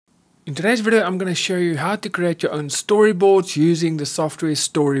In today's video, I'm going to show you how to create your own storyboards using the software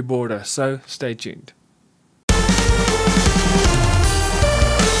Storyboarder, so stay tuned.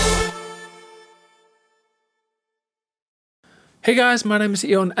 Hey guys, my name is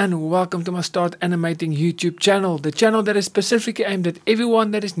Eon and welcome to my Start Animating YouTube channel, the channel that is specifically aimed at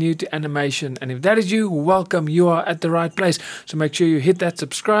everyone that is new to animation. And if that is you, welcome, you are at the right place. So make sure you hit that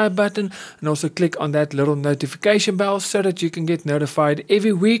subscribe button and also click on that little notification bell so that you can get notified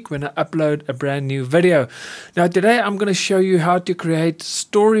every week when I upload a brand new video. Now today I'm going to show you how to create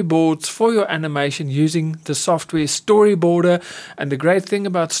storyboards for your animation using the software Storyboarder. And the great thing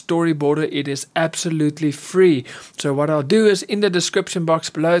about Storyboarder, it is absolutely free. So what I'll do is in the description box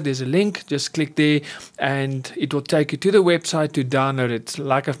below there's a link, just click there and it will take you to the website to download it.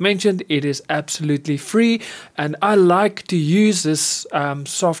 Like I've mentioned, it is absolutely free and I like to use this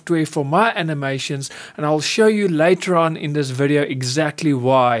software for my animations, and I'll show you later on in this video exactly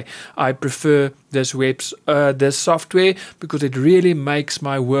why I prefer this this software, because it really makes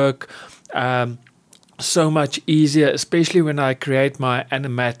my work so much easier, especially when I create my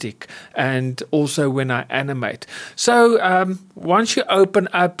animatic and also when I animate. So once you open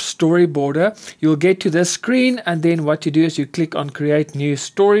up Storyboarder, you'll get to this screen, and then what you do is you click on create new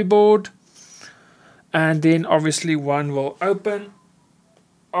storyboard, and then obviously one will open.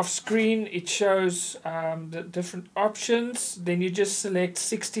 Off screen it shows the different options. Then you just select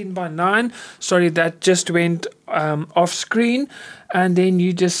 16:9. Sorry, that just went off screen, and then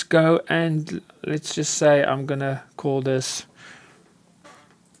you just go and let's just say I'm gonna call this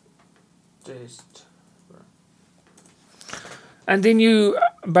test, and then you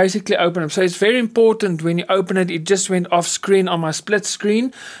basically open it. So it's very important when you open it. It just went off screen on my split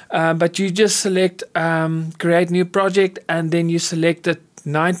screen, but you just select create new project, and then you select it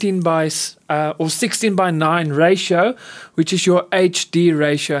 19 by or 16:9 ratio, which is your HD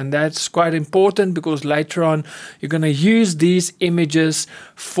ratio, and that's quite important because later on you're going to use these images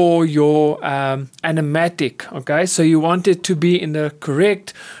for your animatic. Okay, so you want it to be in the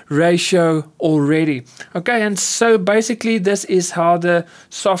correct ratio already. Okay, and so basically this is how the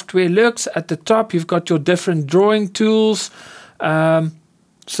software looks. At the top you've got your different drawing tools.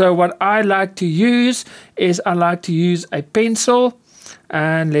 So what I like to use is I like to use a pencil.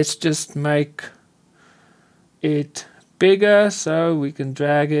 And let's just make it bigger so we can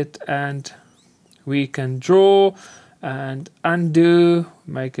drag it and we can draw and undo,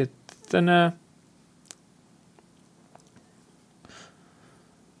 make it thinner.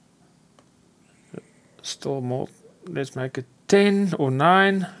 Still more, let's make it 10 or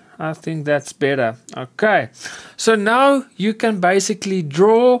 9. I think that's better. Okay, so now you can basically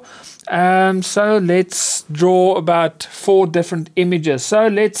draw. So let's draw about 4 different images. So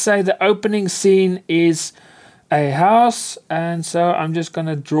let's say the opening scene is a house, and so I'm just going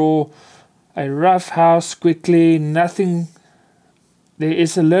to draw a rough house quickly. Nothing. There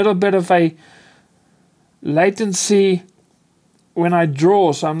is a little bit of a latency when I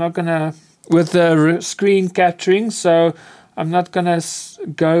draw, so I'm not going to, with the screen capturing, so I'm not going to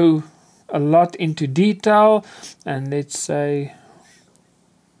go a lot into detail. And let's say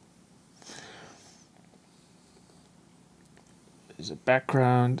there's a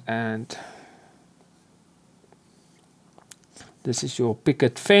background, and this is your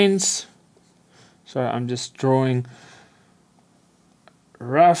picket fence. So I'm just drawing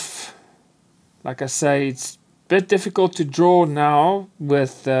rough. Like I say, it's a bit difficult to draw now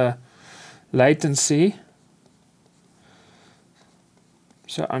with latency.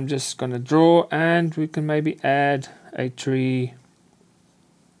 So I'm just going to draw, and we can maybe add a tree.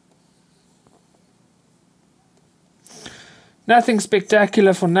 Nothing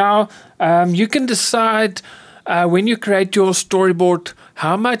spectacular for now. You can decide when you create your storyboard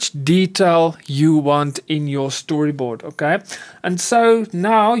how much detail you want in your storyboard. Okay, and so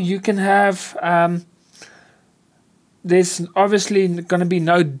now you can have there's obviously going to be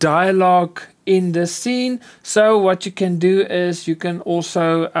no dialogue in the scene. So what you can do is you can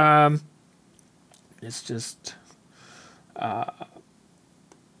also let's just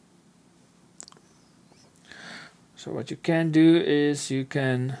so what you can do is you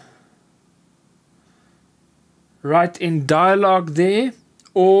can write in dialogue there,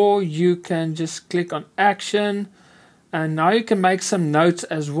 or you can just click on action, and now you can make some notes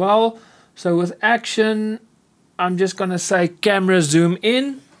as well. So with action, I'm just going to say camera zoom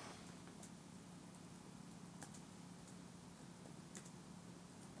in.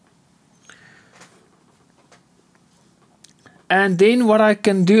 And then what I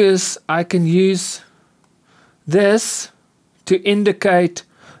can do is I can use this to indicate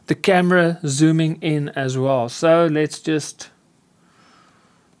the camera zooming in as well. So let's just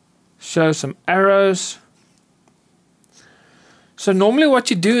show some arrows. So normally what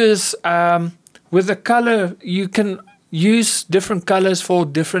you do is with the color, you can use different colors for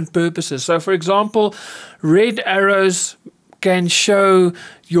different purposes. So for example, red arrows can show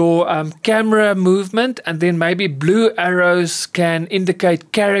your camera movement, and then maybe blue arrows can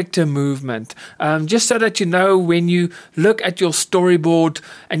indicate character movement. Just so that you know, when you look at your storyboard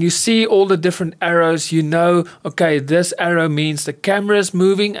and you see all the different arrows, you know, okay, this arrow means the camera is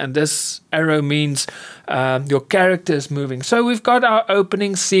moving and this arrow means your character is moving. So we've got our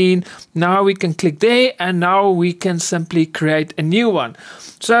opening scene. Now we can click there and now we can simply create a new one.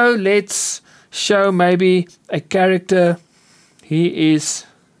 So let's show maybe a character. He is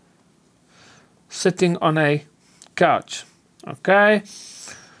sitting on a couch. Okay.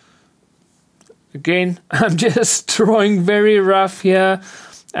 Again, I'm just drawing very rough here.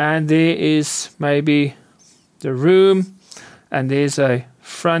 And there is maybe the room. And there's a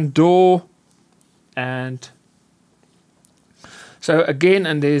front door. And so again,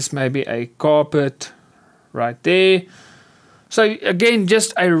 and there's maybe a carpet right there. So again,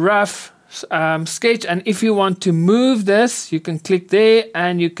 just a rough sketch. And if you want to move this, you can click there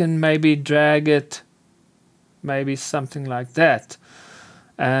and you can maybe drag it, maybe something like that,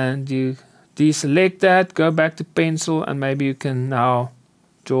 and you deselect that, go back to pencil, and maybe you can now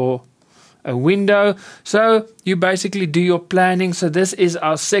draw a window. So you basically do your planning. So this is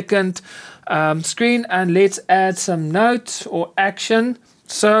our second screen, and let's add some notes or action.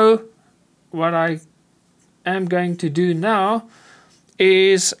 So what I am going to do now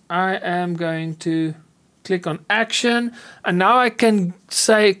is I am going to click on action, and now I can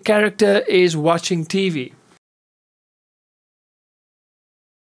say character is watching TV.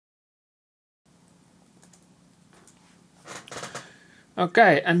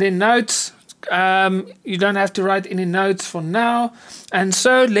 Okay, and then notes, you don't have to write any notes for now. And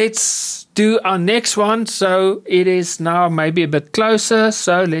so let's do our next one. So it is now maybe a bit closer.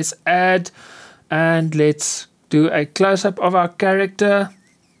 So let's add, and let's do a close-up of our character,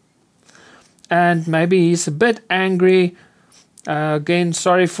 and maybe he's a bit angry. Again,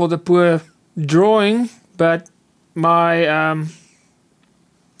 sorry for the poor drawing, but my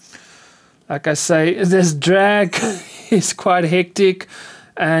like I say, this drag is quite hectic,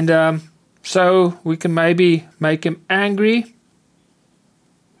 and so we can maybe make him angry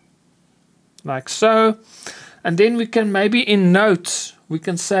like so. And then we can maybe in notes we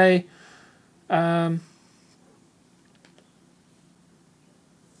can say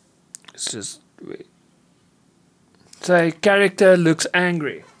just wait. Say character looks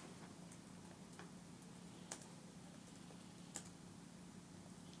angry.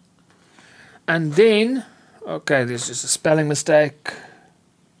 And then, okay, this is a spelling mistake.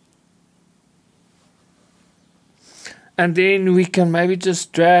 And then we can maybe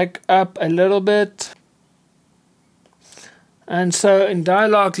just drag up a little bit. And so in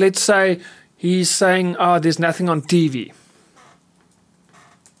dialogue, let's say he's saying, oh, there's nothing on TV.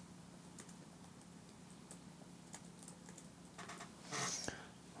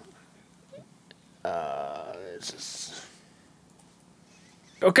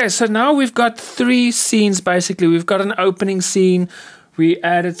 Okay, so now we've got three scenes basically. We've got an opening scene. We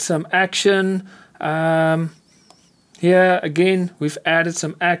added some action. Here again, we've added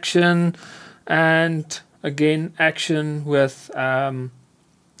some action, and again action with some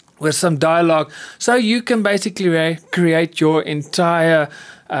dialogue. So you can basically create your entire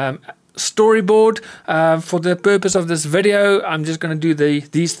storyboard. For the purpose of this video, I'm just going to do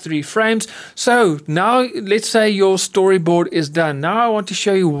these three frames. So now let's say your storyboard is done. Now I want to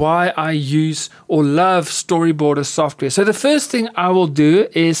show you why I use or love Storyboarder software. So the first thing I will do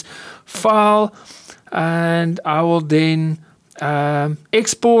is File, and I will then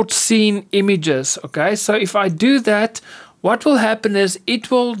export scene images. Okay, so if I do that, what will happen is it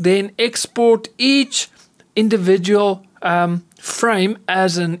will then export each individual frame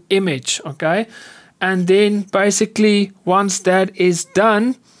as an image. Okay, and then basically once that is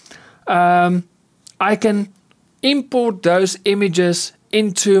done, I can import those images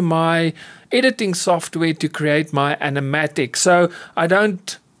into my editing software to create my animatic. So I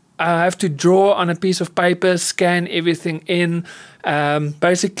don't have to draw on a piece of paper, scan everything in.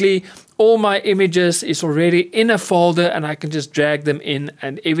 Basically all my images is already in a folder, and I can just drag them in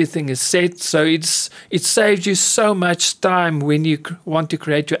and everything is set. So it saves you so much time when you want to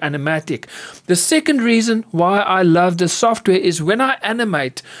create your animatic. The second reason why I love this software is when I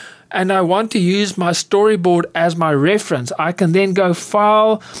animate and I want to use my storyboard as my reference, I can then go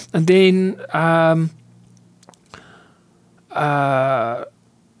File and then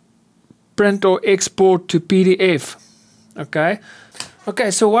print or export to PDF. Okay,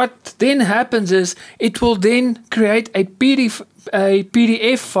 Okay, so what then happens is it will then create a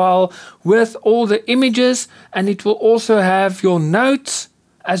PDF file with all the images, and it will also have your notes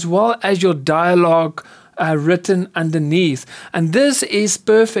as well as your dialogue written underneath. And this is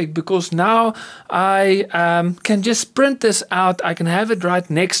perfect because now I can just print this out. I can have it right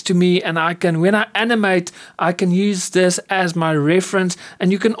next to me, and I can, when I animate, I can use this as my reference.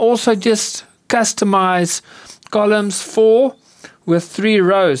 And you can also just customize columns 4 with 3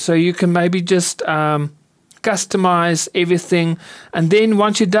 rows, so you can maybe just customize everything, and then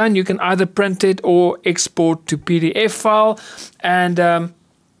once you're done you can either print it or export to PDF file, and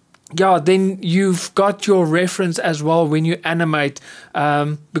yeah, then you've got your reference as well when you animate,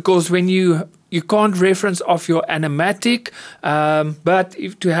 because when you can't reference off your animatic, but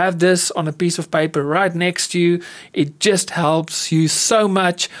if to have this on a piece of paper right next to you, it just helps you so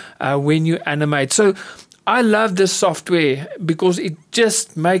much when you animate. So I love this software because it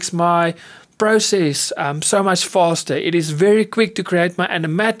just makes my process so much faster. It is very quick to create my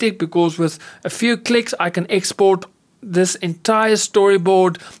animatic because with a few clicks I can export this entire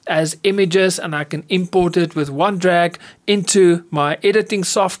storyboard as images, and I can import it with one drag into my editing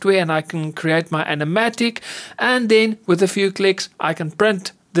software, and I can create my animatic, and then with a few clicks I can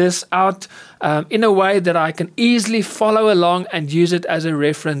print this out in a way that I can easily follow along and use it as a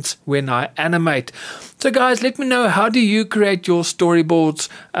reference when I animate. So guys, let me know, how do you create your storyboards?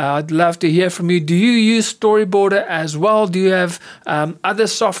 I'd love to hear from you. Do you use Storyboarder as well? Do you have other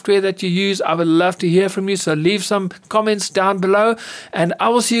software that you use? I would love to hear from you, so leave some comments down below, and I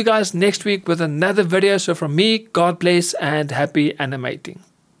will see you guys next week with another video. So from me, God bless and happy animating.